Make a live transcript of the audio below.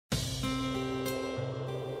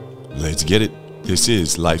Let's get it. This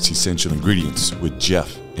is Life's Essential Ingredients with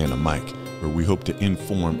Jeff and a Mike, where we hope to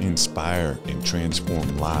inform, inspire, and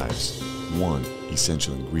transform lives, one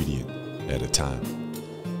essential ingredient at a time.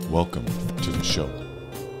 Welcome to the show.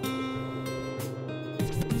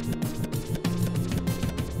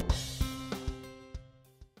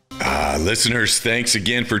 Listeners, thanks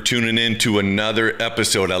again for tuning in to another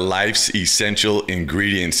episode of Life's Essential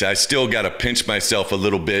Ingredients. I still got to pinch myself a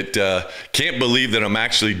little bit. Can't believe that I'm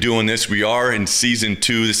actually doing this. We are in season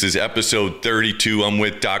 2. This is episode 32. I'm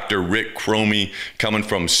with Dr. Rick Chromey coming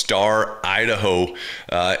from Star, Idaho.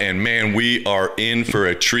 And man, we are in for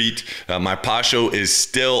a treat. My Pasho is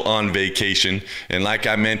still on vacation. And like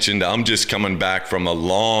I mentioned, I'm just coming back from a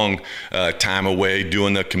long time away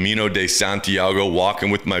doing the Camino de Santiago,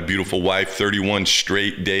 walking with my beautiful wife, 31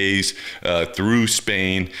 straight days through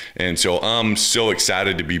Spain. And so I'm so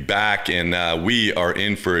excited to be back, and we are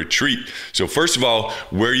in for a treat. So first of all,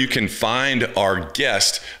 where you can find our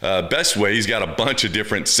guest, best way, he's got a bunch of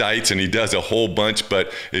different sites and he does a whole bunch,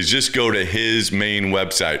 but is just go to his main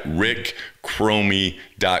website,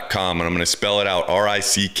 rickromey.com, and I'm going to spell it out,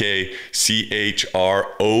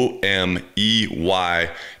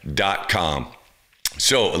 RICKCHROMEY.com.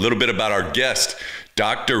 So a little bit about our guest.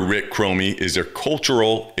 Dr. Rick Chromey is a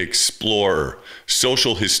cultural explorer,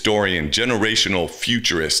 social historian, generational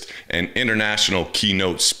futurist, and international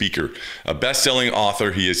keynote speaker. A best-selling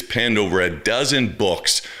author, he has penned over a dozen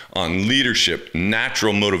books on leadership,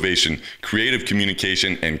 natural motivation, creative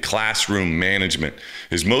communication, and classroom management.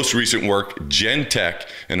 His most recent work, GenTech,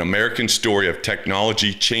 An American Story of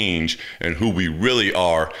Technology Change and Who We Really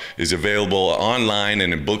Are, is available online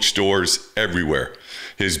and in bookstores everywhere.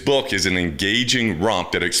 His book is an engaging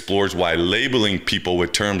romp that explores why labeling people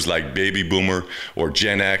with terms like baby boomer or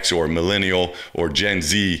Gen X or millennial or Gen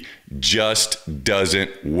Z just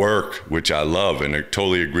doesn't work, which I love and I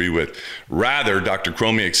totally agree with. Rather, Dr.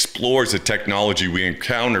 Chromey explores the technology we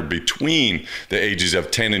encounter between the ages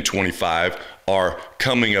of 10 and 25, our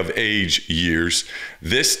coming of age years.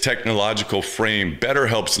 This technological frame better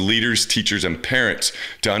helps leaders, teachers, and parents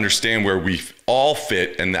to understand where we all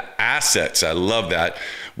fit and the assets, I love that,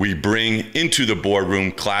 we bring into the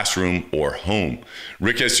boardroom, classroom, or home.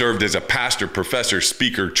 Rick has served as a pastor, professor,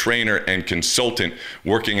 speaker, trainer, and consultant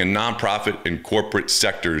working in nonprofit and corporate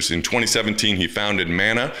sectors. In 2017, he founded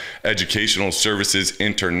MANA Educational Services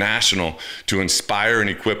International to inspire and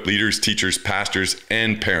equip leaders, teachers, pastors,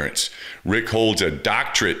 and parents. Rick holds a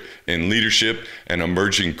doctorate in leadership and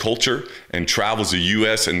emerging culture and travels the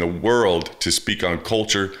U.S. and the world to speak on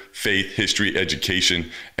culture, faith, history,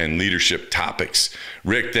 education, and leadership topics.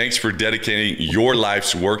 Rick, thanks for dedicating your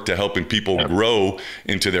life's work to helping people grow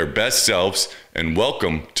into their best selves, and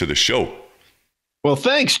welcome to the show. Well,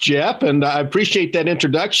 thanks, Jeff, and I appreciate that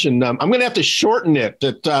introduction. I'm going to have to shorten it.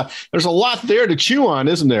 There's a lot there to chew on,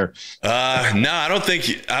 isn't there? No, I don't think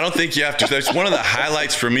you have to. That's one of the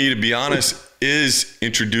highlights for me, to be honest, is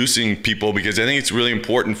introducing people, because I think it's really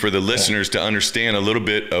important for the listeners to understand a little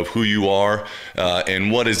bit of who you are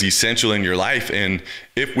and what is essential in your life. And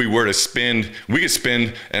if we were to we could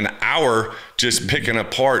spend an hour just picking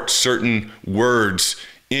apart certain words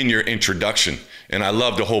in your introduction. And I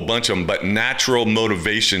loved a whole bunch of them, but natural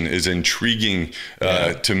motivation is intriguing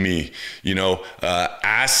to me. You know,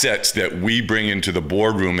 assets that we bring into the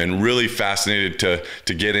boardroom, and really fascinated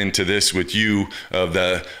to get into this with you of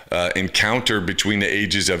the encounter between the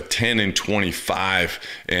ages of 10 and 25.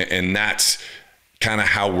 And that's kind of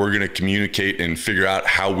how we're going to communicate and figure out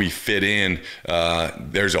how we fit in.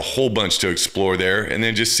 There's a whole bunch to explore there. And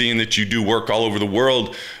then just seeing that you do work all over the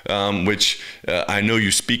world, which I know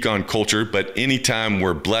you speak on culture, but anytime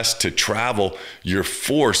we're blessed to travel, you're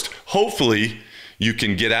forced, hopefully you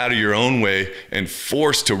can get out of your own way and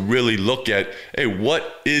forced to really look at, hey,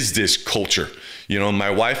 what is this culture? You know,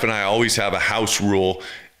 my wife and I always have a house rule.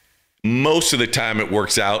 Most of the time it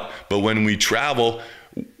works out, but when we travel,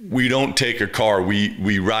 we don't take a car,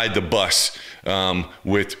 we ride the bus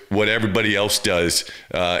with what everybody else does.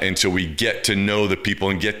 And so we get to know the people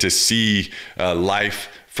and get to see life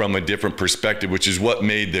from a different perspective, which is what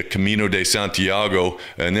made the Camino de Santiago.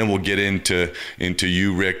 And then we'll get into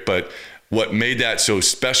you, Rick. But what made that so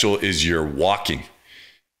special is you're walking.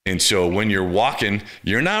 And so when you're walking,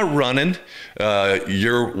 you're not running,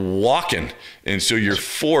 you're walking. And so you're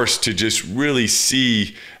forced to just really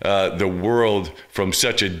see the world from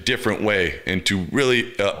such a different way, and to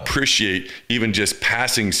really appreciate even just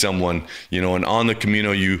passing someone, you know. And on the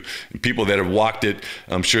Camino, people that have walked it,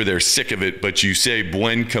 I'm sure they're sick of it, but you say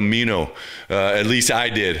buen camino. At least I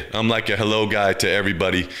did. I'm like a hello guy to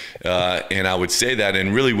everybody. And I would say that.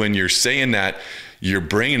 And really when you're saying that, you're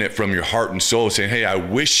bringing it from your heart and soul, saying, hey, I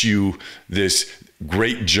wish you this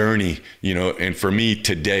great journey, and for me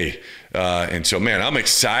today. And so, man, I'm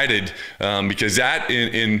excited because that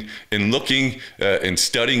in looking and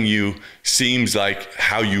studying you seems like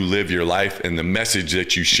how you live your life and the message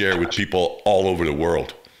that you share with people all over the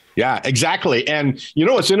world. Yeah, exactly. And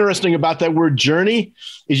what's interesting about that word journey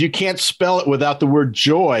is you can't spell it without the word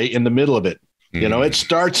joy in the middle of it. It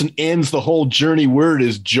starts and ends, the whole journey word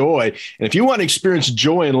is joy. And if you want to experience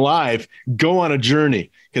joy in life, go on a journey,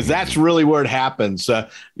 because that's really where it happens.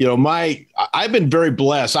 I've been very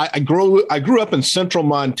blessed. I grew up in central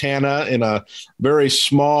Montana in a very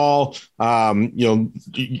small,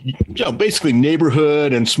 basically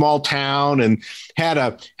neighborhood and small town, and had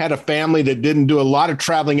a family that didn't do a lot of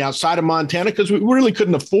traveling outside of Montana because we really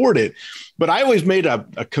couldn't afford it. But I always made a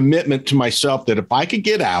commitment to myself that if I could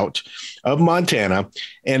get out of Montana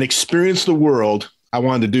and experience the world, I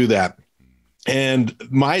wanted to do that. And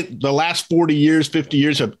the last 40 years, 50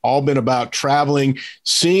 years have all been about traveling,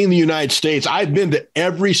 seeing the United States. I've been to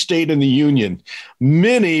every state in the union,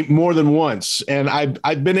 many more than once. And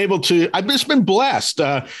I've just been blessed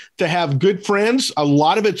to have good friends. A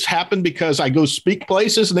lot of it's happened because I go speak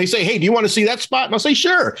places and they say, hey, do you want to see that spot? And I'll say,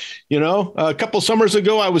 sure. A couple summers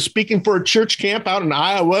ago, I was speaking for a church camp out in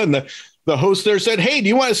Iowa, and the host there said, hey, do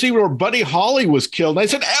you want to see where Buddy Holly was killed? And I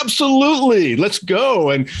said, absolutely, let's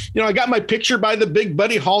go. And, I got my picture by the big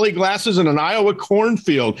Buddy Holly glasses in an Iowa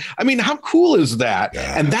cornfield. I mean, how cool is that?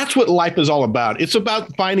 Yeah. And that's what life is all about. It's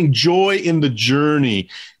about finding joy in the journey.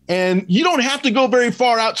 And you don't have to go very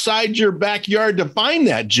far outside your backyard to find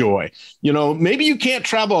that joy. Maybe you can't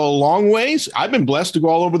travel a long ways. I've been blessed to go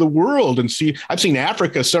all over the world and I've seen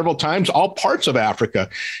Africa several times, all parts of Africa,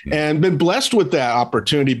 and been blessed with that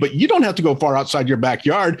opportunity. But you don't have to go far outside your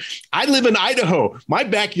backyard. I live in Idaho. My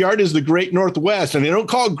backyard is the Great Northwest, and they don't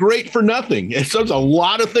call it great for nothing. There's a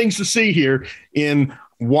lot of things to see here in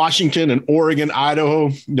Washington and Oregon,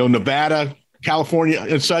 Idaho, Nevada, California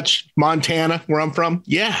and such, Montana, where I'm from.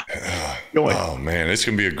 Yeah. Oh, man, it's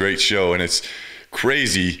going to be a great show. And it's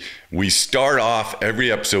crazy. We start off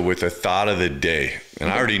every episode with a thought of the day.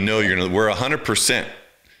 And I already know we're 100%.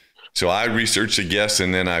 So I researched the guests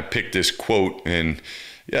and then I picked this quote. And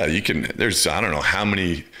yeah, there's, I don't know how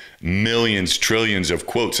many millions, trillions of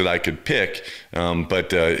quotes that I could pick.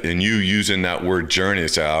 But in you using that word journey,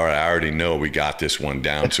 it's all right, I already know we got this one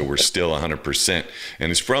down. So we're still 100%.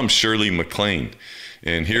 And it's from Shirley MacLaine.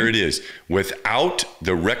 And here it is. Without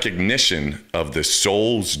the recognition of the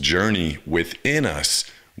soul's journey within us,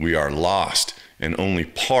 we are lost and only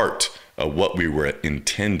part of what we were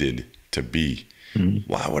intended to be.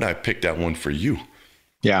 Mm-hmm. Why would I pick that one for you?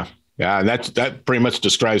 Yeah. Yeah, and that pretty much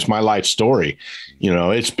describes my life story.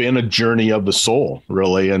 It's been a journey of the soul,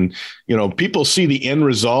 really. And, people see the end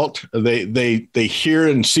result. They hear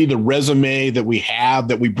and see the resume that we have,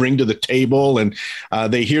 that we bring to the table. And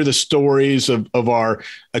they hear the stories of our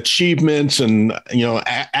achievements and,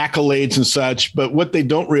 accolades and such. But what they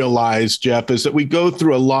don't realize, Jeff, is that we go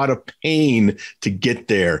through a lot of pain to get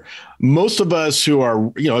there. Most of us who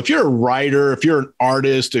are, if you're a writer, if you're an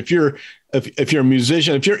artist, if you're a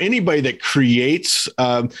musician, if you're anybody that creates,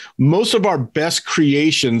 most of our best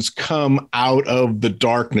creations come out of the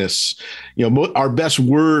darkness. Our best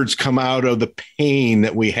words come out of the pain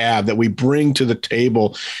that we have, that we bring to the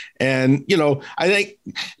table. And, I think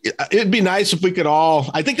it'd be nice if we could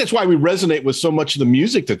I think that's why we resonate with so much of the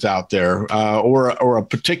music that's out there, or a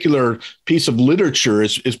particular piece of literature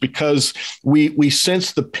is because we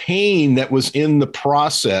sense the pain that was in the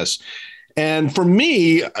process. And for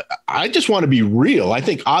me, I just want to be real. I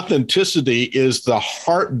think authenticity is the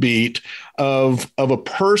heartbeat of a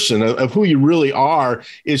person, of who you really are,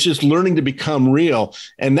 is just learning to become real.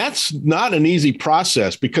 And that's not an easy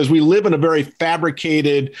process because we live in a very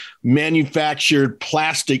fabricated, manufactured,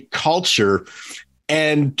 plastic culture.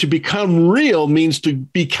 And to become real means to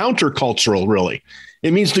be countercultural, really.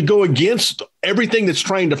 It means to go against everything that's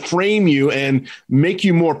trying to frame you and make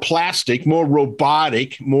you more plastic, more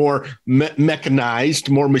robotic, more mechanized,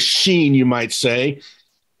 more machine, you might say,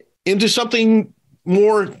 into something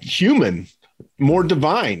more human, more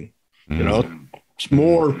divine,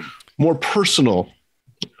 more personal.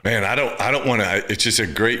 Man, I don't want to, it's just a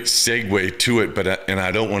great segue to it, and I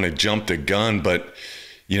don't want to jump the gun, but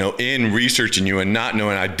in researching you and not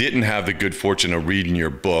knowing, I didn't have the good fortune of reading your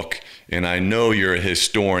book. And I know you're a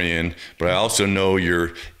historian, but I also know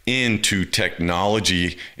you're into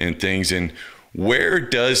technology and things. And where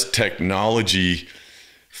does technology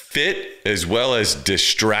fit as well as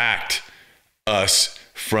distract us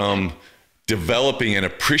from developing and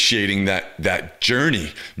appreciating that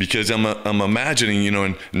journey, because I'm imagining,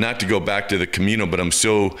 and not to go back to the Camino, but I'm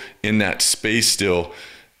so in that space still,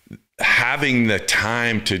 having the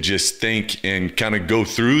time to just think and kind of go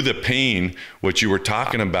through the pain, what you were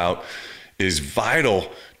talking about, is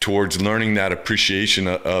vital towards learning that appreciation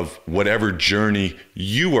of whatever journey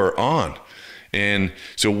you are on. And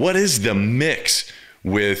so what is the mix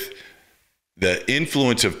with the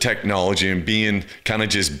influence of technology and being kind of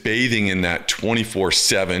just bathing in that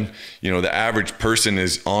 24/7? The average person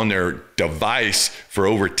is on their device for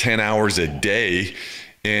over 10 hours a day.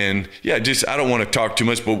 And I don't want to talk too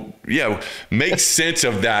much, but make sense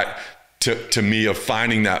of that to me, of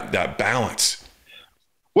finding that balance.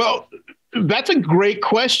 Well, that's a great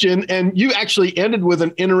question. And you actually ended with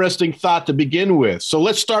an interesting thought to begin with. So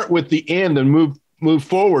let's start with the end and move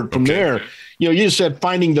forward from there. You said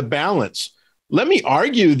finding the balance. Let me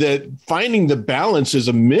argue that finding the balance is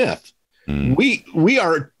a myth. We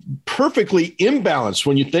are perfectly imbalanced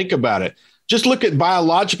when you think about it. Just look at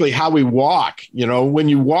biologically how we walk. When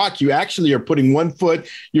you walk, you actually are putting one foot,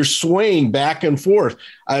 you're swaying back and forth.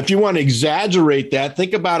 If you want to exaggerate that,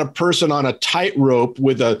 think about a person on a tightrope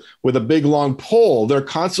with a big long pole. They're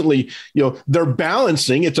constantly, they're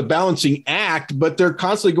balancing. It's a balancing act, but they're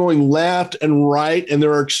constantly going left and right. And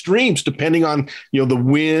there are extremes depending on, the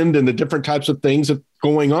wind and the different types of things that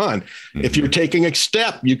going on. If you're taking a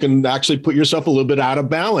step, you can actually put yourself a little bit out of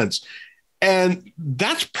balance. And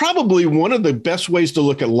that's probably one of the best ways to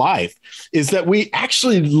look at life, is that we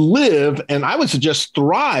actually live, and I would suggest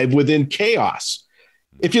thrive, within chaos.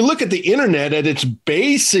 If you look at the internet at its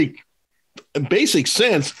basic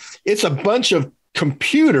sense, it's a bunch of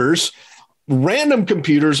computers, random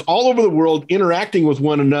computers all over the world interacting with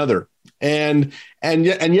one another. And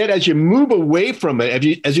yet, as you move away from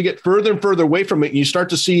it, as you get further and further away from it, and you start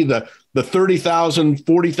to see the 30,000,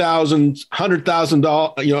 40,000,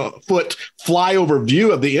 $100,000 foot flyover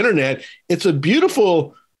view of the internet, it's a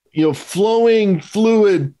beautiful, flowing,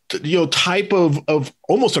 fluid, type of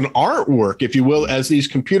almost an artwork, if you will, as these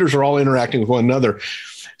computers are all interacting with one another.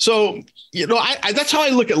 So, that's how I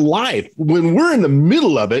look at life. When we're in the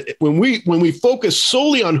middle of it, when we focus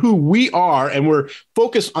solely on who we are and we're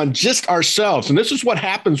focused on just ourselves, and this is what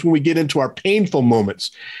happens when we get into our painful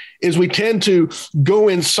moments, is we tend to go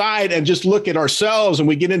inside and just look at ourselves, and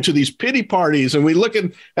we get into these pity parties, and we look at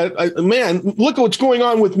man, look at what's going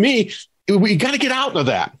on with me. We got to get out of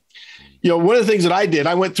that. One of the things that I did,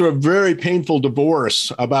 I went through a very painful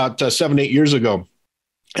divorce about 7-8 years ago.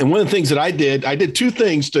 And one of the things that I did two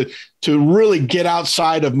things to really get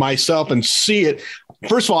outside of myself and see it.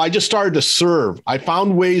 First of all, I just started to serve. I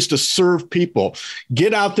found ways to serve people.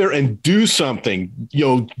 Get out there and do something.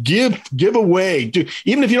 Give away.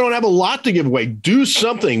 Even if you don't have a lot to give away, do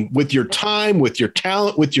something with your time, with your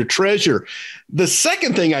talent, with your treasure. The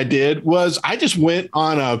second thing I did was I just went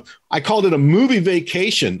on I called it a movie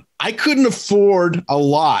vacation. I couldn't afford a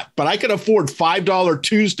lot, but I could afford $5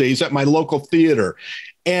 Tuesdays at my local theater.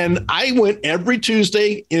 And I went every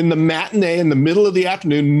Tuesday in the matinee in the middle of the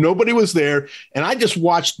afternoon. Nobody was there. And I just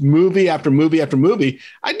watched movie after movie after movie.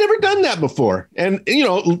 I'd never done that before. And,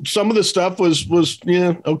 some of the stuff was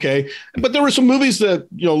okay. But there were some movies that,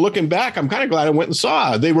 looking back, I'm kind of glad I went and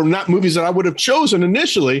saw. They were not movies that I would have chosen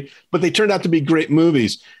initially, but they turned out to be great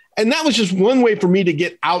movies. And that was just one way for me to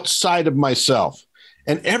get outside of myself.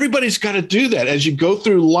 And everybody's got to do that. As you go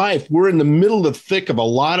through life, we're in the middle of the thick of a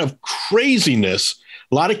lot of craziness,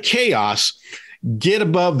 a lot of chaos. Get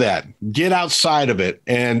above that, get outside of it,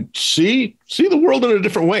 and see the world in a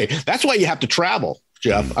different way. That's why you have to travel,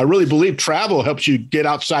 Jeff. I really believe travel helps you get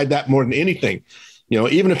outside that more than anything.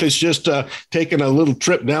 Even if it's just taking a little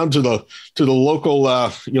trip down to the local,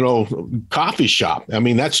 coffee shop. I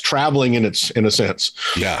mean, that's traveling in a sense.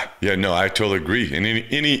 Yeah. No, I totally agree. And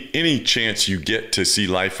any chance you get to see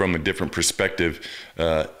life from a different perspective,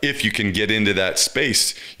 if you can get into that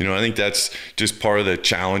space, I think that's just part of the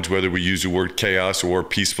challenge, whether we use the word chaos or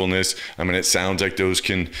peacefulness. I mean, it sounds like those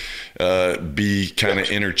can be kind of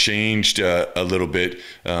interchanged a little bit.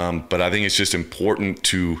 But I think it's just important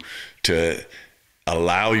to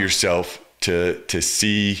allow yourself to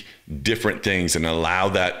see different things and allow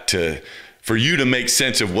that for you to make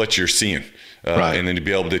sense of what you're seeing. Right. And then to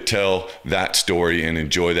be able to tell that story and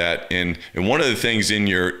enjoy that. And one of the things in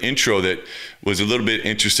your intro that was a little bit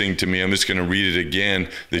interesting to me, I'm just going to read it again,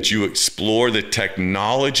 that you explore the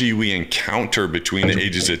technology we encounter between the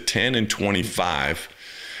ages of 10 and 25.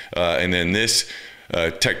 And then this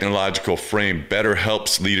technological frame better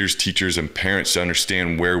helps leaders, teachers, and parents to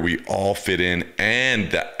understand where we all fit in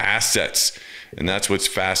and the assets And that's what's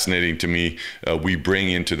fascinating to me. We bring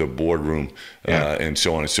into the boardroom and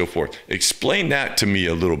so on and so forth. Explain that to me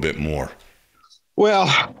a little bit more.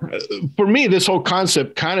 Well, for me, this whole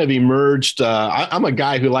concept kind of emerged. I'm a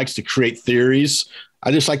guy who likes to create theories.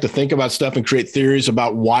 I just like to think about stuff and create theories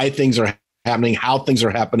about why things are happening, how things are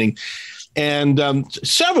happening. And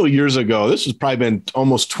several years ago, this has probably been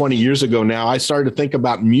almost 20 years ago now, I started to think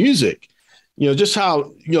about music. Just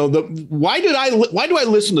how, why do I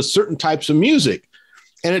listen to certain types of music?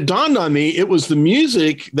 And it dawned on me, it was the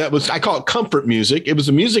music that was, I call it comfort music. It was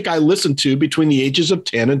the music I listened to between the ages of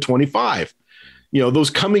 10 and 25. Those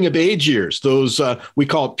coming of age years, those we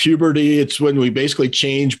call it puberty. It's when we basically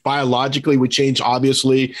change biologically, we change,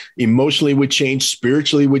 obviously, emotionally, we change,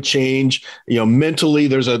 spiritually, we change, mentally,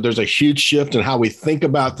 there's a huge shift in how we think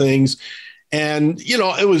about things. And,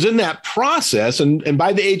 it was in that process. And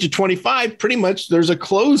by the age of 25, pretty much there's a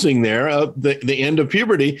closing there of the end of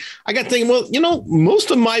puberty. I got thinking, well,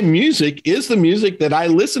 most of my music is the music that I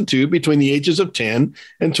listened to between the ages of 10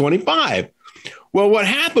 and 25. Well, what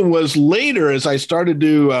happened was later, as I started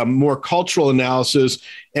to do more cultural analysis,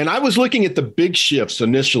 and I was looking at the big shifts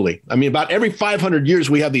initially. I mean, about every 500 years,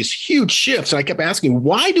 we have these huge shifts. And I kept asking,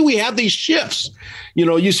 why do we have these shifts?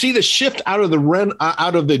 You see the shift out of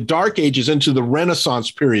the Dark Ages into the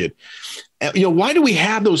Renaissance period. Why do we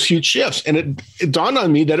have those huge shifts? And it dawned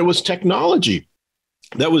on me that it was technology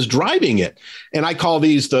that was driving it. And I call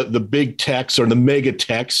these the big techs or the mega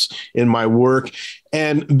techs in my work.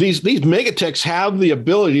 And these mega techs have the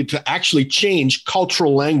ability to actually change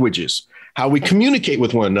cultural languages, how we communicate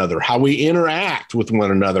with one another, how we interact with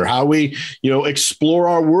one another, how we, explore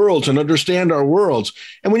our worlds and understand our worlds.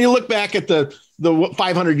 And when you look back at the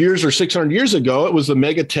 500 years or 600 years ago, it was the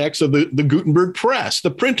mega techs of the Gutenberg press, the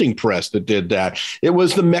printing press that did that. It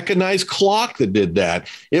was the mechanized clock that did that.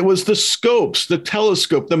 It was the scopes, the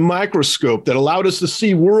telescope, the microscope that allowed us to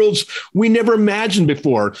see worlds we never imagined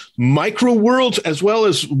before, micro worlds, as well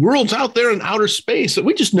as worlds out there in outer space that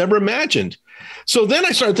we just never imagined. So then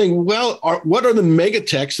I started thinking, well, what are the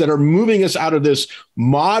megatechs that are moving us out of this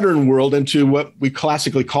modern world into what we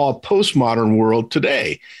classically call a postmodern world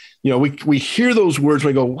today? We hear those words,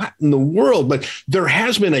 we go, what in the world? But there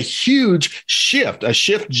has been a huge shift,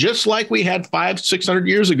 just like we had 500-600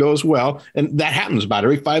 years ago as well. And that happens about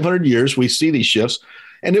every 500 years. We see these shifts.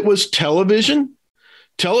 And it was television.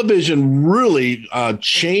 Television really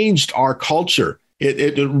changed our culture.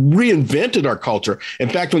 It reinvented our culture. In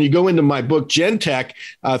fact, when you go into my book, GenTech,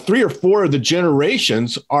 3 or 4 of the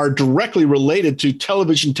generations are directly related to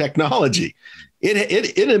television technology.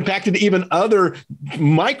 It impacted even other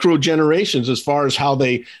micro generations as far as how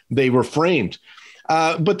they were framed.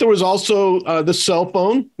 But there was also the cell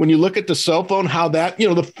phone. When you look at the cell phone, how that,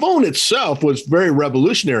 the phone itself was very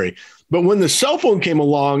revolutionary. But when the cell phone came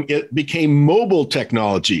along, it became mobile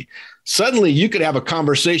technology. Suddenly you could have a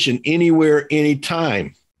conversation anywhere,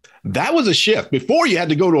 anytime. That was a shift. Before you had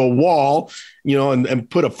to go to a wall, and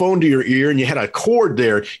put a phone to your ear and you had a cord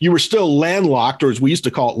there. You were still landlocked, or as we used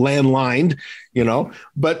to call it, landlined,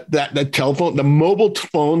 but that telephone, the mobile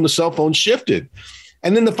phone, the cell phone shifted.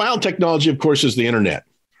 And then the final technology, of course, is the internet.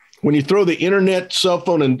 When you throw the internet, cell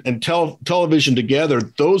phone, and television together,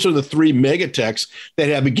 those are the 3 megatechs that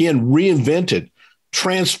have, again, reinvented,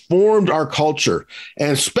 transformed our culture.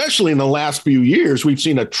 And especially in the last few years, we've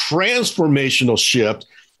seen a transformational shift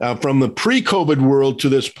from the pre-COVID world to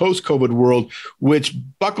this post-COVID world, which,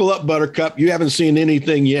 buckle up, Buttercup, you haven't seen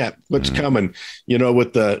anything yet. What's coming,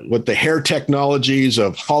 with the hair technologies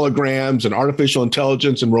of holograms and artificial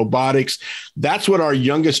intelligence and robotics. That's what our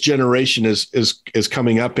youngest generation is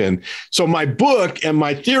coming up in. So my book and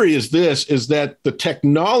my theory is that the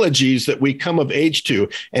technologies that we come of age to,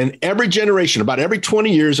 and every generation, about every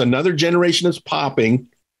 20 years, another generation is popping.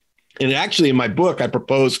 And actually, in my book, I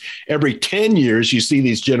propose every 10 years, you see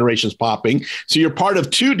these generations popping. So you're part of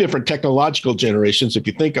 2 different technological generations, if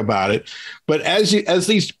you think about it. But as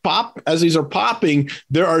these are popping,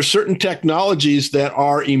 there are certain technologies that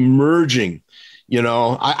are emerging.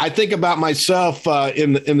 I think about myself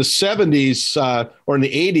in the 70s or in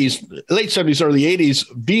the 80s, late 70s, early 80s,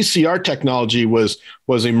 VCR technology was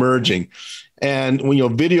emerging, and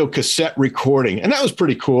video cassette recording, and that was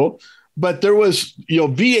pretty cool. But there was,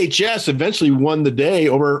 VHS eventually won the day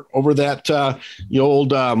over that,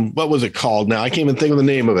 old, what was it called now? I can't even think of the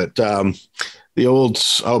name of it. The old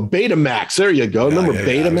Betamax. There you go. Remember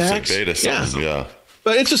Betamax? Beta, yeah.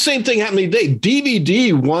 But it's the same thing happening today.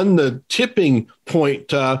 DVD won the tipping point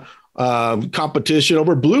competition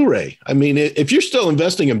over Blu-ray. I mean, if you're still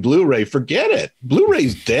investing in Blu-ray, forget it.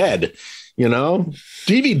 Blu-ray's dead.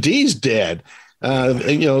 DVD's dead.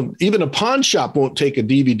 Even a pawn shop won't take a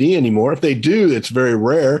DVD anymore. If they do, it's very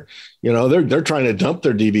rare. They're trying to dump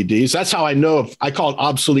their DVDs. That's how I know I call it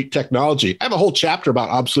obsolete technology. I have a whole chapter about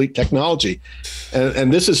obsolete technology.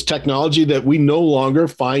 And this is technology that we no longer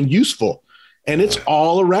find useful. And it's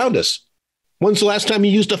all around us. When's the last time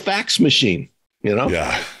you used a fax machine?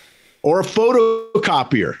 Yeah. Or a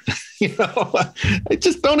photocopier? It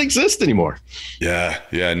just don't exist anymore. Yeah.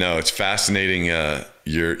 No, it's fascinating.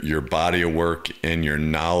 Your body of work and your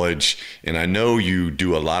knowledge. And I know you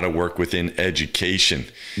do a lot of work within education.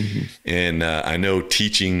 Mm-hmm. And I know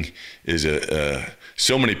teaching is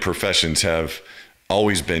so many professions have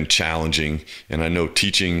always been challenging. And I know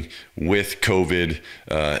teaching with COVID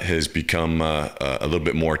has become a little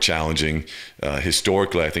bit more challenging.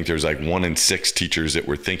 Historically, I think there's like 1 in 6 teachers that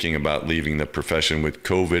were thinking about leaving the profession. With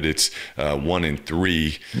COVID, it's 1 in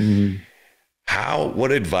 3. Mm-hmm.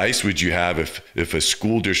 What advice would you have if a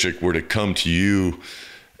school district were to come to you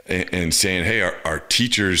and saying, hey, our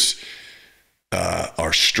teachers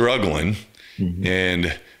are struggling, mm-hmm.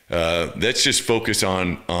 and let's just focus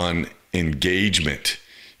on engagement,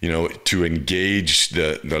 to engage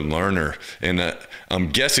the learner. And I'm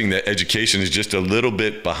guessing that education is just a little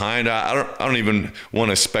bit behind. I don't even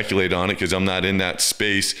want to speculate on it because I'm not in that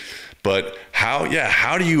space. But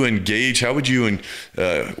how do you engage? How would you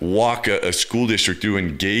walk a school district through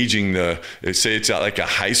engaging say it's like a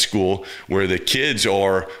high school where the kids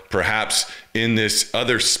are perhaps in this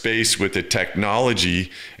other space with the technology,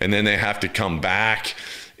 and then they have to come back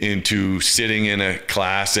into sitting in a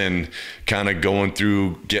class and kind of going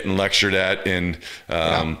through getting lectured at. And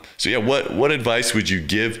what advice would you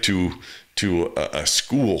give to a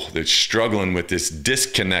school that's struggling with this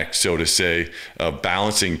disconnect, so to say, of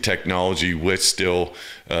balancing technology with still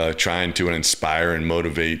trying to inspire and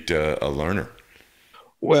motivate a learner?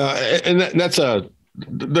 Well, and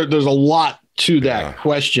there's a lot to that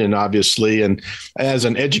question, obviously. And as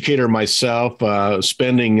an educator myself,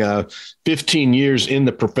 spending 15 years in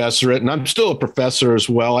the professorate, and I'm still a professor as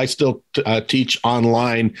well. I still teach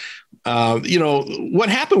online. What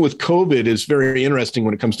happened with COVID is very interesting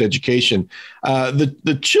when it comes to education.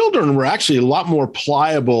 The children were actually a lot more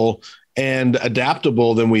pliable and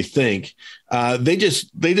adaptable than we think. They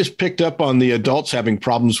just picked up on the adults having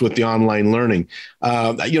problems with the online learning.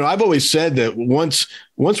 I've always said that once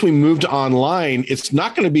we move to online, it's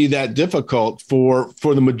not going to be that difficult for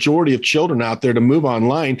the majority of children out there to move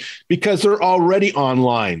online because they're already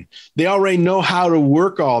online. They already know how to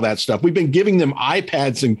work all that stuff. We've been giving them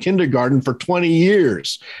iPads in kindergarten for 20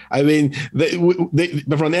 years. I mean, from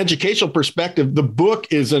an educational perspective, the book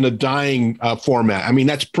is in a dying format. I mean,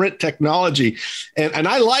 that's print technology. And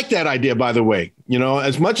I like that idea, by the way.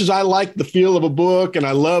 As much as I like the feel of a book and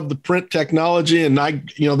I love the print technology, and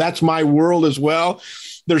that's my world as well.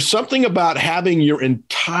 There's something about having your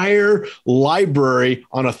entire library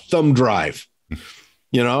on a thumb drive.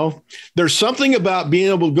 There's something about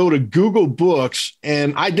being able to go to Google Books.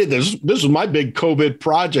 And I did this. This was my big COVID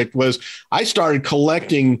project. Was I started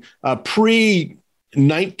collecting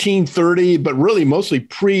pre-1930, but really mostly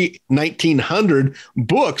pre-1900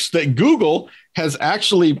 books that Google has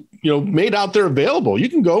actually made out there available. You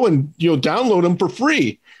can go and download them for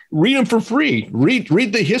free. Read them for free.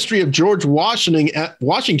 Read the history of George Washington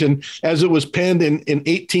as it was penned in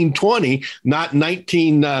 1820, not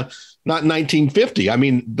 1950. I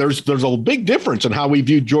mean, there's a big difference in how we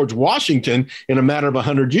view George Washington in a matter of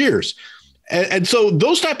 100 years. And so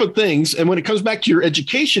those type of things. And when it comes back to your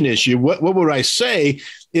education issue, what would I say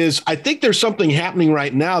is I think there's something happening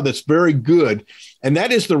right now that's very good. And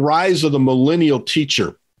that is the rise of the millennial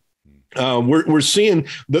teacher. We're seeing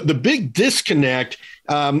the big disconnect.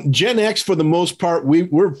 Gen X, for the most part,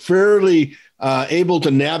 we're fairly able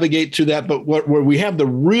to navigate to that. But where we have the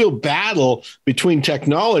real battle between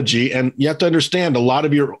technology, and you have to understand, a lot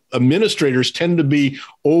of your administrators tend to be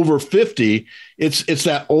over 50. It's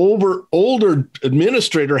that older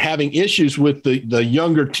administrator having issues with the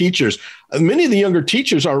younger teachers. Many of the younger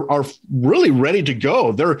teachers are really ready to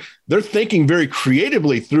go. They're thinking very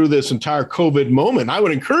creatively through this entire COVID moment. I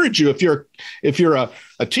would encourage you, if you're a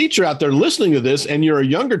teacher out there listening to this and you're a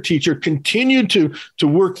younger teacher, continue to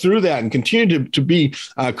work through that and continue to be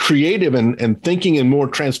creative and thinking in more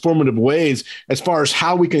transformative ways as far as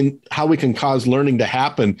how we can cause learning to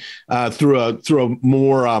happen through a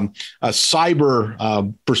more a cyber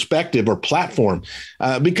perspective or platform,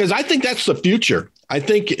 because I think that's the future. I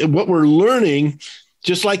think what we're learning,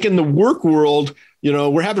 just like in the work world,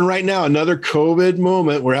 we're having right now another COVID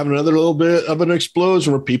moment. We're having another little bit of an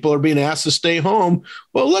explosion where people are being asked to stay home.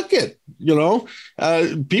 Well, look at,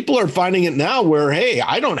 people are finding it now where, hey,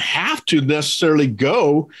 I don't have to necessarily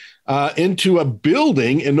go into a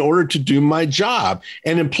building in order to do my job.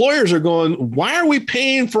 And employers are going, why are we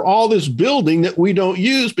paying for all this building that we don't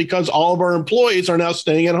use? Because all of our employees are now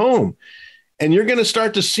staying at home. And you're going to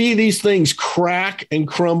start to see these things crack and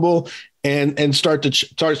crumble and start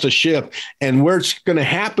to shift. And where it's going to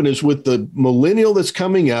happen is with the millennial that's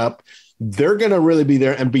coming up, they're going to really be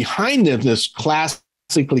there. And behind them, this classically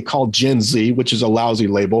called Gen Z, which is a lousy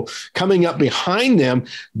label, coming up behind them,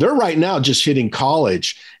 they're right now just hitting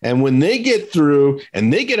college. And when they get through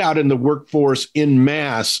and they get out in the workforce in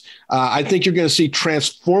mass, I think you're going to see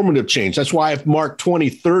transformative change. That's why I've marked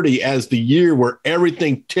 2030 as the year where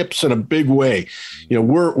everything tips in a big way.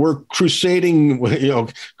 We're crusading,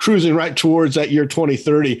 cruising right towards that year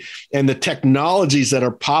 2030. And the technologies that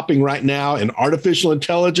are popping right now in artificial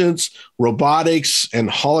intelligence, robotics, and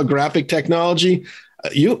holographic technology,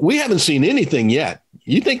 we haven't seen anything yet.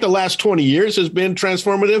 You think the last 20 years has been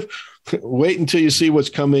transformative? Wait until you see what's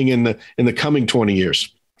coming in the coming 20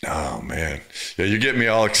 years. Oh man. Yeah, you get me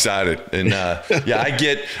all excited. And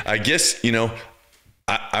I guess,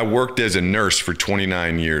 I worked as a nurse for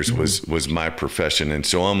 29 years was my profession. And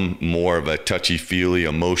so I'm more of a touchy-feely,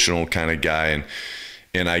 emotional kind of guy.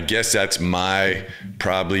 And I guess that's my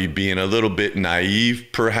probably being a little bit naive,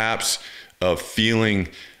 perhaps, of feeling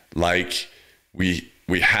like we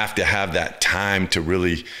have to have that time to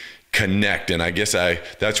really connect. And I guess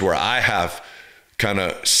that's where I have kind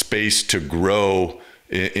of space to grow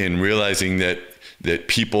in realizing that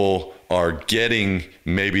people are getting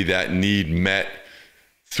maybe that need met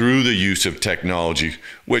through the use of technology,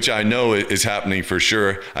 which I know is happening for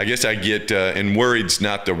sure. I guess I get, and worried's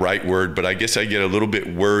not the right word, but I guess I get a little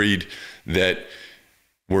bit worried that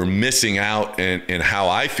we're missing out in how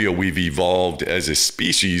I feel we've evolved as a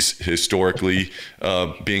species historically,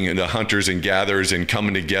 being the hunters and gatherers and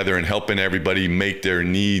coming together and helping everybody make their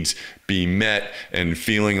needs be met, and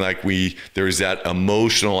feeling like there's that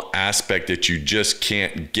emotional aspect that you just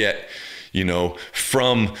can't get,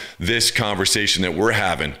 from this conversation that we're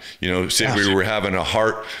having. Say we were having a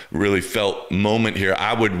heart really felt moment here.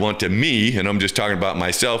 I would want to, and I'm just talking about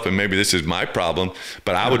myself, and maybe this is my problem,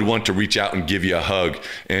 but I would want to reach out and give you a hug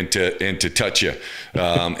and to touch you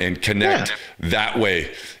and connect that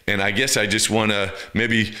way. And I guess I just want to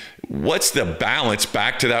what's the balance,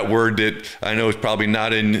 back to that word that I know is probably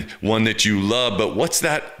not in one that you love, but what's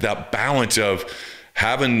that balance of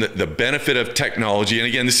having the benefit of technology? And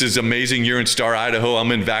again, this is amazing. You're in Star, Idaho.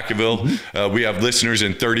 I'm in Vacaville. We have listeners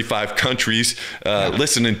in 35 countries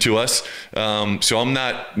listening to us. So I'm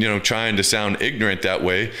not, trying to sound ignorant that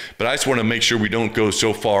way, but I just want to make sure we don't go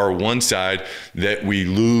so far one side that we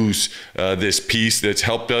lose this piece that's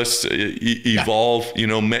helped us evolve,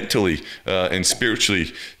 mentally and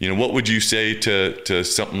spiritually. What would you say to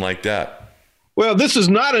something like that? Well, this is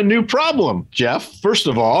not a new problem, Jeff. First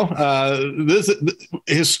of all, this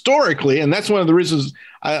historically, and that's one of the reasons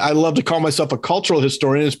I love to call myself a cultural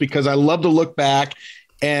historian, is because I love to look back,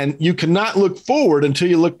 and you cannot look forward until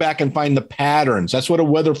you look back and find the patterns. That's what a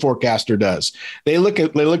weather forecaster does. They look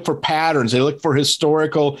for patterns. They look for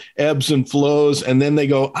historical ebbs and flows, and then they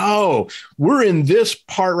go, oh, we're in this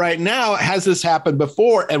part right now. Has this happened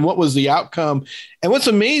before? And what was the outcome? And what's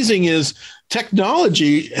amazing is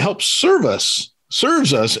technology helps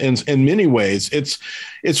serves us in many ways. It's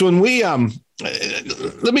when we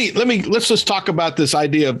let's just talk about this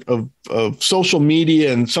idea of social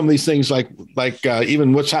media and some of these things like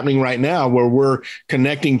even what's happening right now, where we're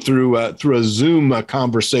connecting through a Zoom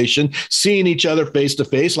conversation, seeing each other face to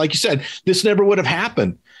face. Like you said, this never would have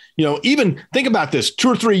happened. Even think about this 2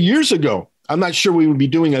 or 3 years ago. I'm not sure we would be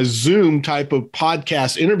doing a Zoom type of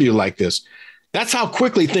podcast interview like this. That's how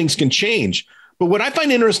quickly things can change. But what I find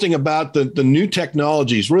interesting about the new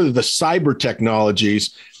technologies, really the cyber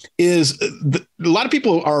technologies, is a lot of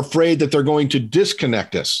people are afraid that they're going to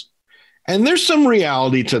disconnect us. And there's some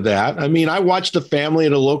reality to that. I mean, I watched a family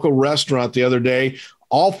at a local restaurant the other day.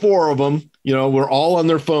 All 4 of them, were all on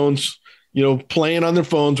their phones, playing on their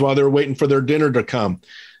phones while they were waiting for their dinner to come.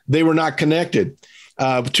 They were not connected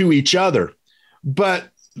to each other. But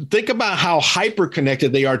think about how hyper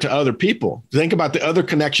connected they are to other people. Think about the other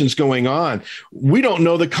connections going on. We don't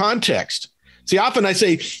know the context. See, often I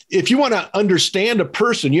say, if you want to understand a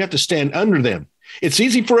person, you have to stand under them. It's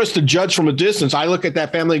easy for us to judge from a distance. I look at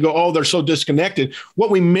that family and go, oh, they're so disconnected.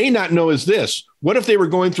 What we may not know is this. What if they were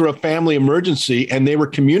going through a family emergency and they were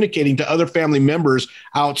communicating to other family members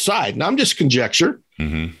outside? Now, I'm just conjecture.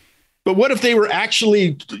 Mm-hmm. But what if they were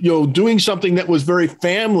actually, doing something that was very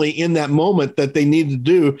family in that moment that they needed to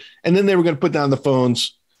do, and then they were going to put down the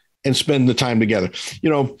phones and spend the time together?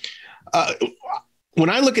 When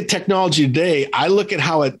I look at technology today, I look at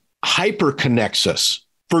how it hyper connects us.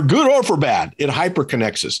 for good or for bad, it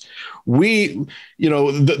hyperconnects us. We,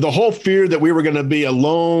 the whole fear that we were going to be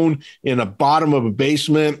alone in the bottom of a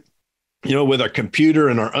basement, with our computer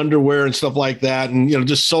and our underwear and stuff like that, and,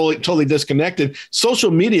 just totally disconnected.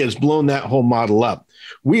 Social media has blown that whole model up.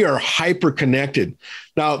 We are hyper connected.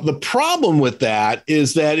 Now, the problem with that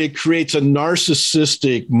is that it creates a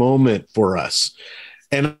narcissistic moment for us.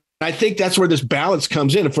 And I think that's where this balance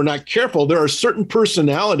comes in. If we're not careful, there are certain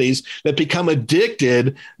personalities that become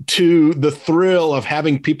addicted to the thrill of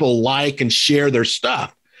having people like and share their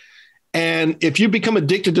stuff. And if you become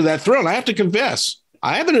addicted to that thrill, I have to confess,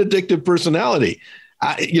 I have an addictive personality.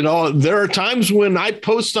 There are times when I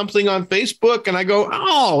post something on Facebook and I go,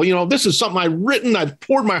 oh, this is something I've written, I've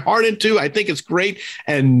poured my heart into, I think it's great,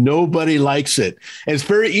 and nobody likes it. And it's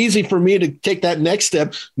very easy for me to take that next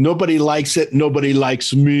step. Nobody likes it. Nobody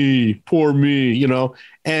likes me. Poor me,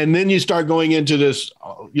 And then you start going into this,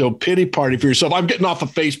 pity party for yourself. I'm getting off of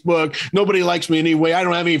Facebook. Nobody likes me anyway. I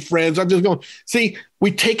don't have any friends. I'm just going, see, we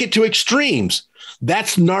take it to extremes.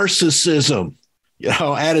 That's narcissism.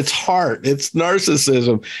 At its heart, it's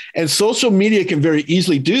narcissism. And social media can very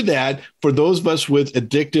easily do that for those of us with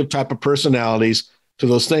addictive type of personalities to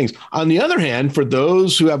those things. On the other hand, for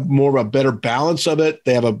those who have more of a better balance of it,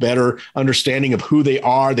 they have a better understanding of who they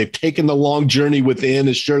are. They've taken the long journey within,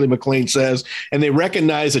 as Shirley MacLaine says, and they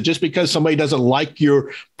recognize that just because somebody doesn't like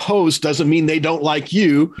your post doesn't mean they don't like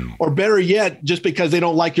you, or better yet, just because they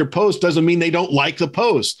don't like your post doesn't mean they don't like the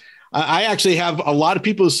post. I actually have a lot of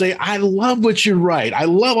people who say, I love what you write. I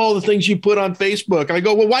love all the things you put on Facebook. And I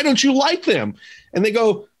go, well, why don't you like them? And they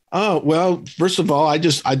go, oh, well, first of all,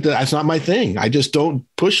 that's not my thing. I just don't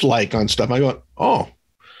push like on stuff. I go, oh,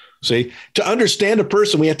 see, to understand a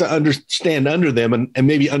person, we have to understand under them and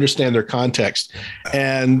maybe understand their context.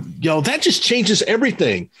 And, that just changes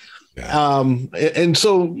everything. Yeah. And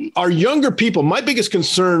so our younger people, my biggest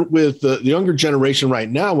concern with the younger generation right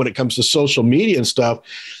now, when it comes to social media and stuff,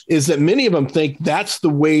 is that many of them think that's the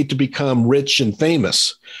way to become rich and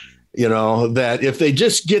famous. That if they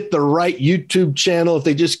just get the right YouTube channel, if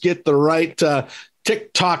they just get the right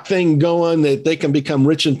TikTok thing going, that they can become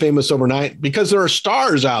rich and famous overnight, because there are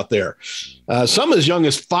stars out there, some as young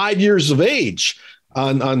as 5 years of age,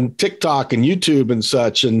 on TikTok and YouTube and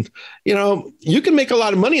such. And, you can make a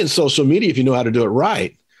lot of money in social media if you know how to do it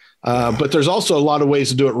right. But there's also a lot of ways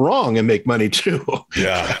to do it wrong and make money too.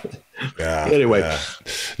 Yeah. Yeah. Anyway. Yeah.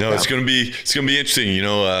 No, it's going to be interesting.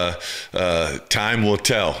 Time will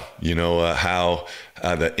tell, how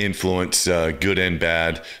the influence, good and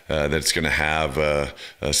bad, that it's going to have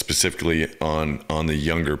specifically on the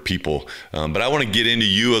younger people. But I want to get into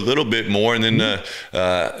you a little bit more, and then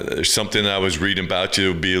there's something I was reading about you.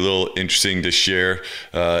 It would be a little interesting to share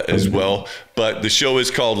as well. But the show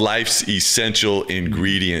is called Life's Essential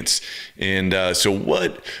Ingredients. And so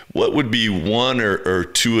what would be one or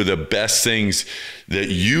two of the best things that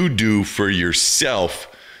you do for yourself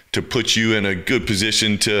to put you in a good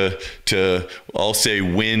position to I'll say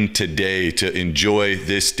win today, to enjoy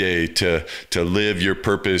this day, to live your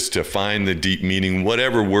purpose, to find the deep meaning,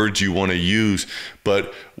 whatever words you want to use.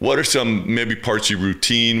 But what are some maybe parts of your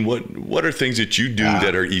routine? What are things that you do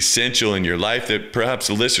that are essential in your life that perhaps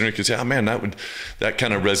a listener could say, oh man, that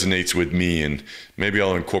kind of resonates with me, and maybe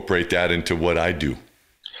I'll incorporate that into what I do?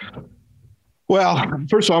 Well,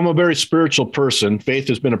 first of all, I'm a very spiritual person. Faith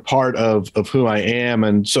has been a part of who I am.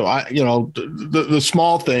 And so the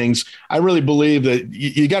small things, I really believe that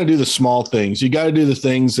you got to do the small things. You got to do the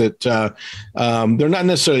things that they're not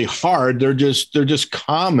necessarily hard. They're just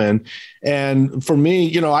common. And for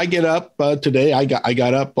me, I get up today. I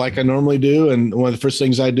got up like I normally do. And one of the first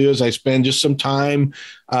things I do is I spend just some time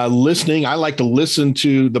listening. I like to listen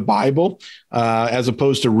to the Bible as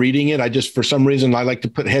opposed to reading it. For some reason, I like to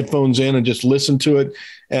put headphones in and just listen to it.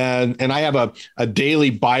 And I have a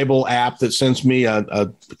daily Bible app that sends me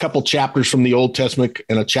a couple chapters from the Old Testament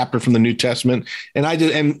and a chapter from the New Testament. And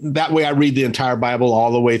that way I read the entire Bible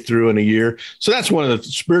all the way through in a year. So that's one of the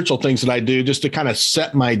spiritual things that I do just to kind of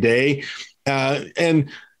set my day. And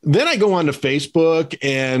then I go on to Facebook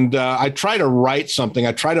and I try to write something.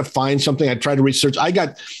 I try to find something. I try to research. I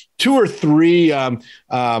got 2 or 3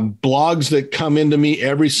 blogs that come into me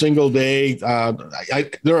every single day.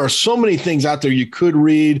 There are so many things out there you could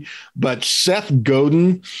read, but Seth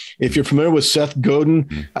Godin, if you're familiar with Seth Godin,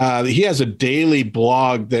 he has a daily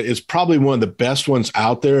blog that is probably one of the best ones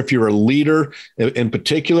out there if you're a leader in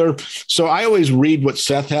particular. So I always read what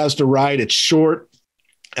Seth has to write. It's short.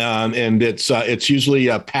 And it's usually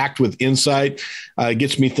packed with insight. It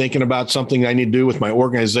gets me thinking about something I need to do with my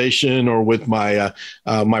organization or with my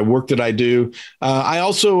my work that I do. I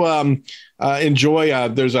also enjoy.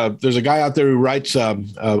 There's a guy out there who writes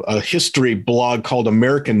a history blog called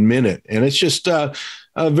American Minute, and it's just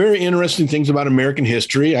very interesting things about American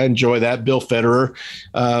history. I enjoy that. Bill Federer.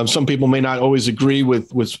 Some people may not always agree with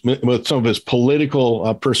some of his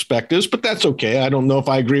political perspectives, but that's okay. I don't know if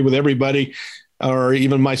I agree with everybody, or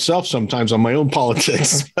even myself sometimes on my own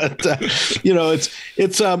politics. But he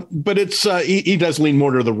does lean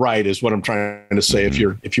more to the right, is what I'm trying to say. If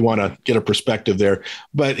you want to get a perspective there,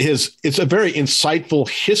 but it's a very insightful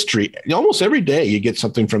history. Almost every day you get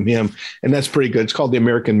something from him, and that's pretty good. It's called the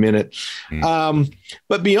American Minute.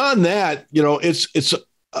 But beyond that,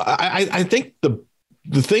 I think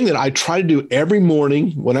the thing that I try to do every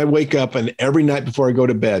morning when I wake up and every night before I go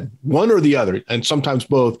to bed, one or the other, and sometimes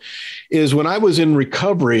both, is when I was in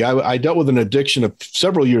recovery, I dealt with an addiction of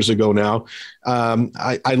several years ago now.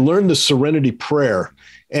 I learned the Serenity Prayer.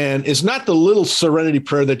 And it's not the little Serenity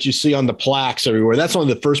Prayer that you see on the plaques everywhere. That's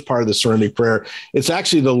only the first part of the Serenity Prayer. It's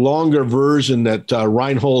actually the longer version that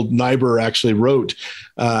Reinhold Niebuhr actually wrote.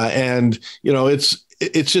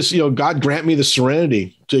 It's just, God grant me the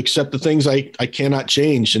serenity to accept the things I cannot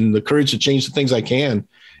change, and the courage to change the things I can,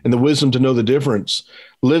 and the wisdom to know the difference.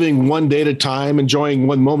 Living one day at a time, enjoying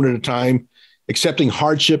one moment at a time, accepting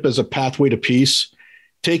hardship as a pathway to peace,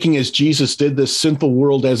 taking as Jesus did this sinful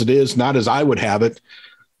world as it is, not as I would have it,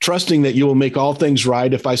 trusting that you will make all things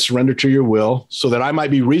right if I surrender to your will, so that I might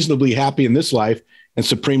be reasonably happy in this life and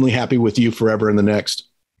supremely happy with you forever in the next.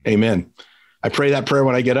 Amen. I pray that prayer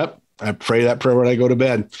when I get up. I pray that prayer when I go to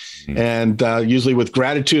bed, and usually with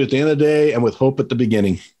gratitude at the end of the day and with hope at the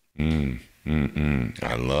beginning.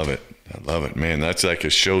 I love it. Man, that's like a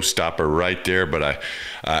showstopper right there. But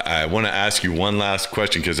I want to ask you one last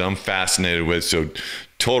question, because I'm fascinated with, so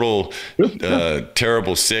total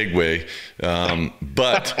terrible segue.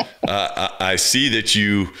 But I see that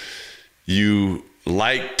you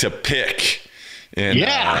like to pick, and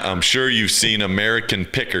I'm sure you've seen American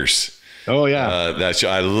Pickers. Oh yeah, that show.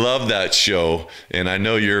 I love that show, and I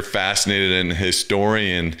know you're fascinated and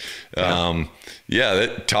historian.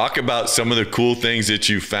 Talk about some of the cool things that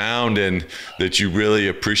you found and that you really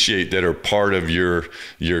appreciate that are part of your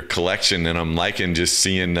collection. And I'm liking just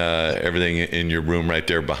seeing everything in your room right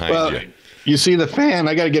there behind you. You see the fan?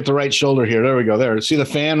 I got to get the right shoulder here. There we go. There. See the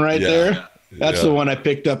fan right there? That's the one I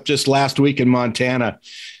picked up just last week in Montana.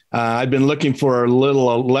 I've been looking for a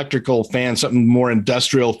little electrical fan, something more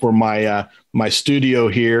industrial for my my studio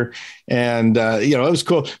here, and it was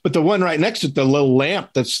cool. But the one right next to it, the little lamp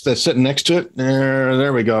that's sitting next to it,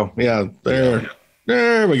 there we go. Yeah,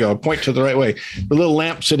 there we go. Point to the right way. The little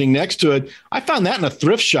lamp sitting next to it, I found that in a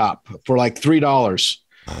thrift shop for like $3.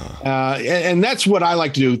 And that's what I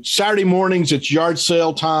like to do. Saturday mornings, it's yard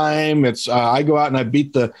sale time. It's I go out and I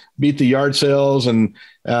beat the yard sales, and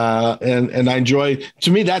I enjoy.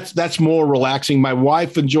 To me, that's more relaxing. My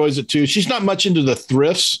wife enjoys it too. She's not much into the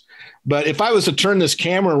thrifts, but if I was to turn this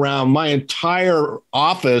camera around, my entire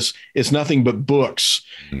office is nothing but books.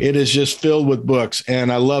 It is just filled with books,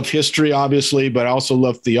 and I love history, obviously, but I also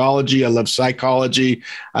love theology. I love psychology.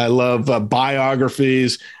 I love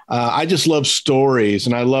biographies. I just love stories,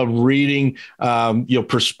 and I love reading,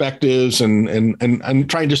 perspectives and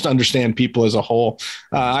trying just to understand people as a whole.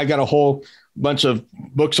 I got a whole bunch of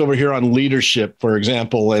books over here on leadership, for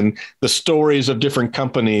example, and the stories of different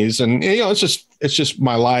companies. And, it's just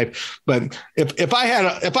my life. But if I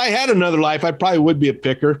had another life, I probably would be a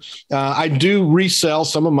picker. I do resell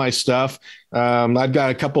some of my stuff. I've got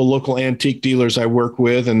a couple of local antique dealers I work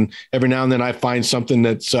with, and every now and then I find something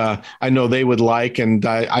that's I know they would like, and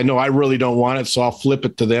I know I really don't want it, so I'll flip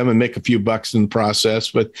it to them and make a few bucks in the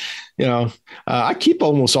process. But I keep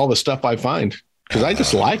almost all the stuff I find, because I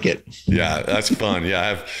just like it. Yeah, that's fun. Yeah, I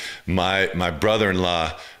have my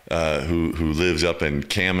brother-in-law who lives up in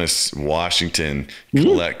Camas, Washington,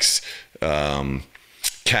 collects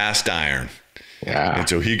cast iron. Yeah. And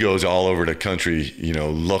so he goes all over the country,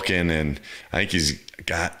 looking, and I think he's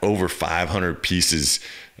got over 500 pieces.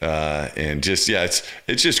 And just, it's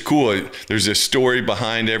just cool. There's a story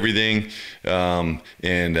behind everything. And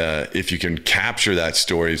if you can capture that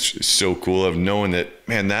story, it's so cool of knowing that,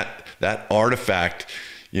 man, that artifact,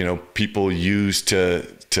 people use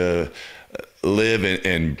to live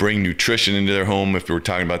and bring nutrition into their home. If we're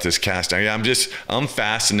talking about this cast iron, I'm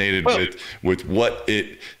fascinated with what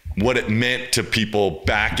it meant to people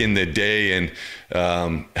back in the day, and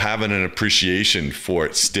having an appreciation for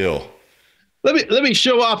it still. Let me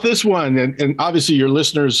show off this one, and obviously your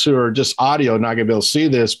listeners who are just audio not gonna be able to see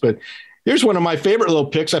this, but Here's one of my favorite little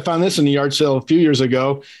picks. I found this in the yard sale a few years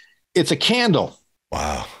ago. It's a candle.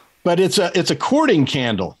 Wow. But it's a courting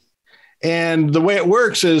candle. And the way it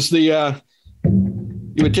works is you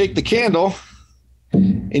would take the candle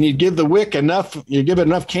and you'd give the wick you give it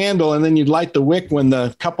enough candle, and then you'd light the wick when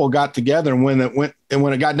the couple got together. And when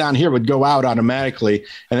it got down here, it would go out automatically.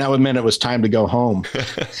 And that would mean it was time to go home.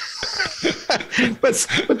 but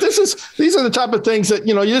these are the type of things that,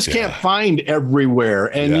 you just can't find everywhere.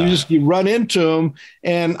 And you run into them.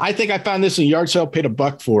 And I think I found this in a yard sale, paid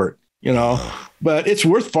 $1 for it, but it's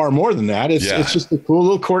worth far more than that. It's just a cool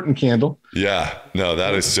little courting candle. Yeah, no,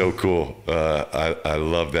 that is so cool. I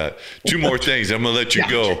love that. 2 more things. I'm going to let you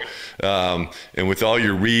go. And with all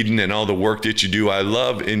your reading and all the work that you do, I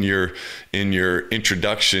love in your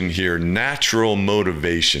introduction here, natural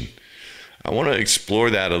motivation. I want to explore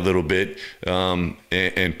that a little bit and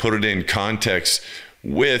put it in context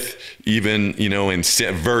with even,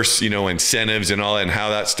 incentives and all that, and how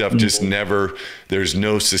that stuff just never, there's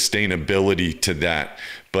no sustainability to that.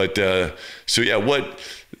 But you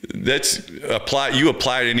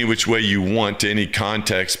apply it any which way you want to any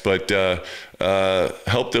context, but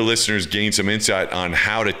help the listeners gain some insight on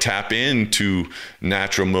how to tap into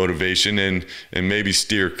natural motivation and maybe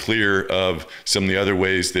steer clear of some of the other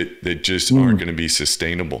ways that just aren't going to be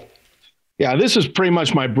sustainable. Yeah, this is pretty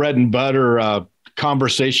much my bread and butter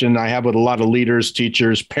conversation I have with a lot of leaders,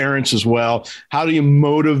 teachers, parents as well. How do you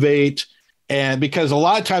motivate? And because a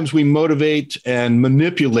lot of times we motivate and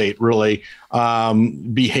manipulate really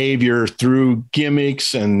behavior through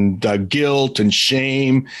gimmicks and guilt and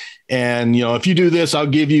shame. And, if you do this, I'll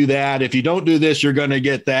give you that. If you don't do this, you're going to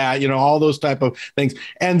get that, all those type of things.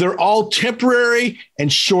 And they're all temporary and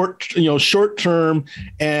short term.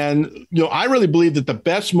 And, I really believe that the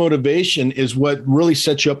best motivation is what really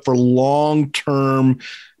sets you up for long-term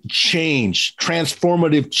change,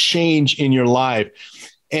 transformative change in your life.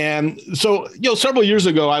 And so, several years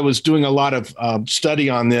ago, I was doing a lot of study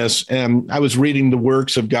on this, and I was reading the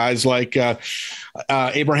works of guys like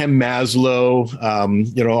Abraham Maslow,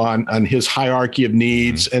 on his hierarchy of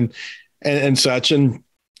needs and such, and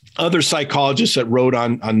other psychologists that wrote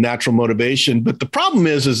on natural motivation. But the problem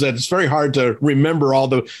is that it's very hard to remember all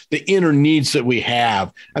the inner needs that we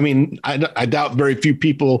have. I mean, I doubt very few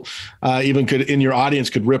people even in your audience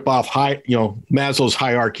could rip off Maslow's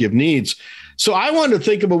hierarchy of needs. So I wanted to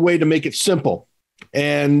think of a way to make it simple.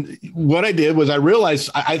 And what I did was I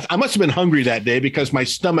realized I must have been hungry that day because my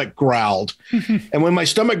stomach growled. And when my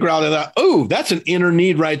stomach growled, I thought, oh, that's an inner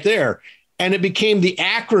need right there. And it became the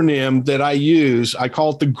acronym that I use. I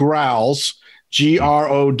call it the GROWLS,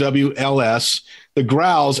 GROWLS, the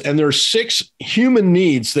GROWLS. And there are 6 human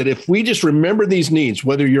needs that if we just remember these needs,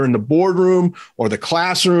 whether you're in the boardroom or the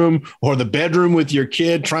classroom or the bedroom with your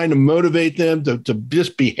kid, trying to motivate them to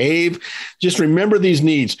just behave, just remember these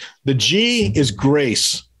needs. The G is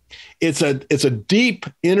grace. It's a deep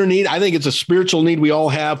inner need. I think it's a spiritual need we all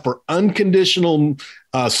have for unconditional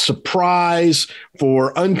surprise,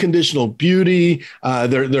 for unconditional beauty.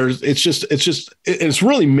 It's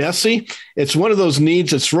really messy. It's one of those needs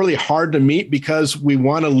that's really hard to meet because we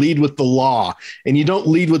want to lead with the law, and you don't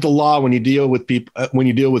lead with the law when you deal with people, when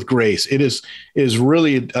you deal with grace. It is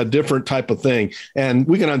really a different type of thing. And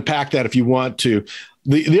we can unpack that if you want to.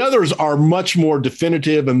 The others are much more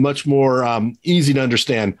definitive and much more easy to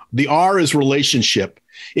understand. The R is relationship.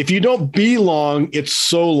 If you don't belong, it's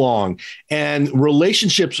so long. And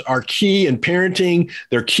relationships are key in parenting.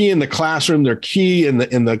 They're key in the classroom. They're key in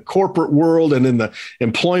the corporate world and in the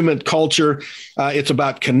employment culture. It's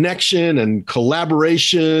about connection and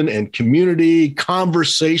collaboration and community,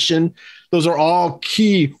 conversation. Those are all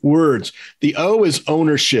key words. The O is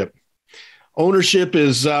ownership. Ownership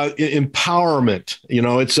is empowerment.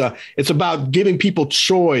 It's about giving people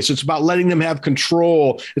choice. It's about letting them have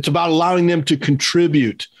control. It's about allowing them to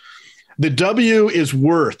contribute. The W is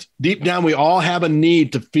worth. Deep down, we all have a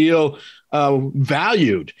need to feel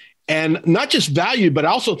valued, and not just valued, but I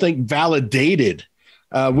also think validated.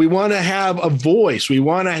 We want to have a voice. We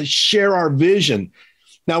want to share our vision.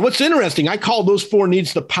 Now, what's interesting, I call those 4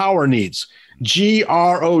 needs the power needs.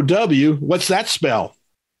 GROW. What's that spell?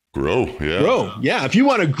 Grow. Yeah. If you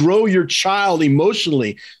want to grow your child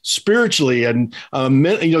emotionally, spiritually, and,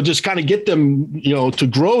 just kind of get them, to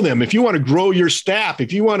grow them. If you want to grow your staff,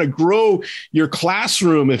 if you want to grow your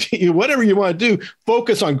classroom, whatever you want to do,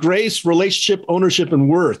 focus on grace, relationship, ownership, and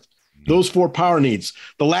worth. Those 4 power needs.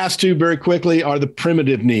 The last 2 very quickly are the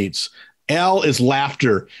primitive needs. L is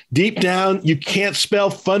laughter. Deep down, you can't spell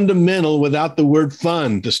fundamental without the word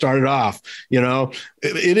fun to start it off.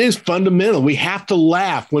 It is fundamental. We have to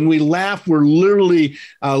laugh. When we laugh, we're literally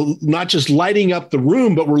not just lighting up the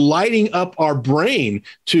room, but we're lighting up our brain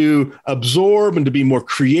to absorb and to be more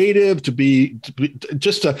creative, to be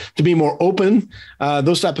more open,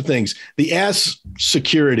 those type of things. The S,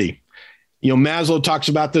 security. Maslow talks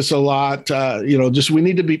about this a lot. Just we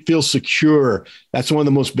need to feel secure. That's one of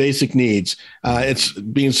the most basic needs. It's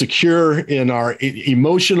being secure in our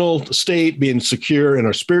emotional state, being secure in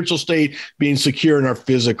our spiritual state, being secure in our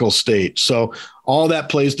physical state. So all that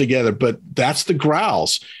plays together, but that's the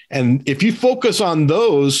growls. And if you focus on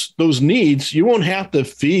those needs, you won't have to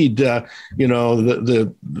feed, the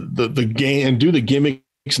game and do the gimmicks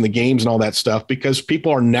and the games and all that stuff, because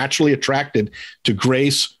people are naturally attracted to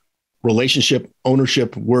grace, relationship,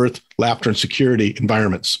 ownership, worth, laughter, and security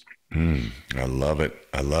environments. I love it.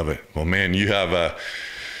 I love it. Well, man, you have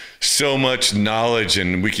so much knowledge,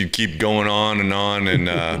 and we could keep going on, and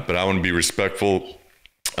but I want to be respectful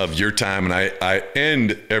of your time. And I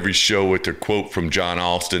end every show with a quote from John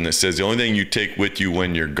Alston that says, the only thing you take with you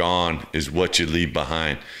when you're gone is what you leave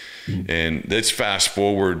behind. And let's fast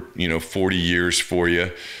forward, 40 years for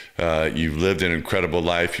you. You've lived an incredible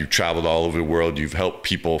life. You've traveled all over the world. You've helped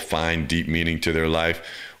people find deep meaning to their life.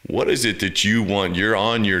 What is it that you want? You're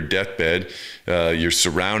on your deathbed. You're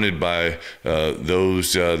surrounded by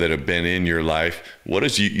those that have been in your life. What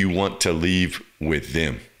is you want to leave with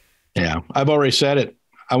them? Yeah, I've already said it.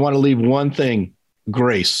 I want to leave one thing: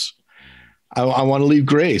 grace. I want to leave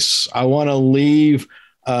grace. I want to leave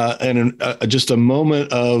just a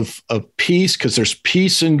moment of peace, because there's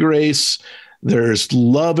peace in grace. There's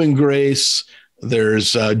love in grace.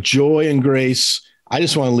 There's joy in grace. I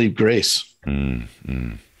just want to leave grace.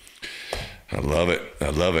 Mm-hmm. I love it. I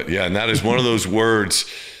love it. Yeah. And that is one of those words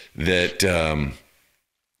that,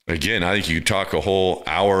 again, I think you could talk a whole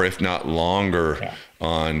hour, if not longer,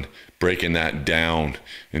 on breaking that down.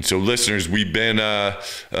 And so, listeners, we've been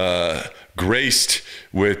graced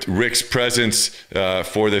with Rick's presence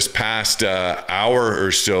for this past hour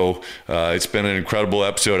or so. It's been an incredible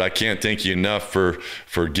episode. I can't thank you enough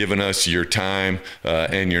for giving us your time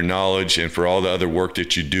and your knowledge, and for all the other work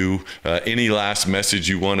that you do. Any last message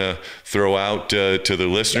you want to throw out to the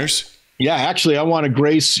listeners? Yeah, actually, I want to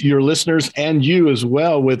grace your listeners and you as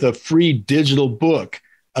well with a free digital book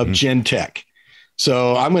of GenTech.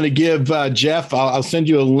 So I'm going to give Jeff, I'll send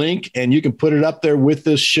you a link, and you can put it up there with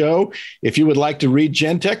this show. If you would like to read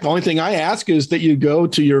GenTech, the only thing I ask is that you go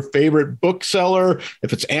to your favorite bookseller,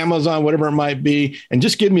 if it's Amazon, whatever it might be, and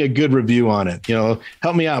just give me a good review on it.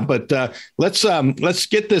 Help me out. But let's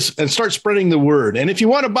get this and start spreading the word. And if you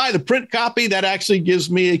want to buy the print copy, that actually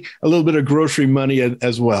gives me a little bit of grocery money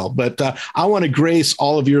as well. But I want to grace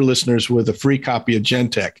all of your listeners with a free copy of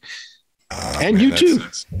GenTech. And man, you too.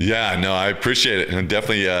 Yeah, no, I appreciate it. And I'm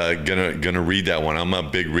definitely gonna read that one. I'm a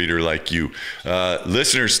big reader like you.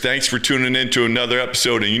 Listeners, thanks for tuning in to another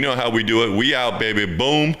episode. And you know how we do it. We out, baby.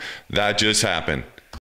 Boom. That just happened.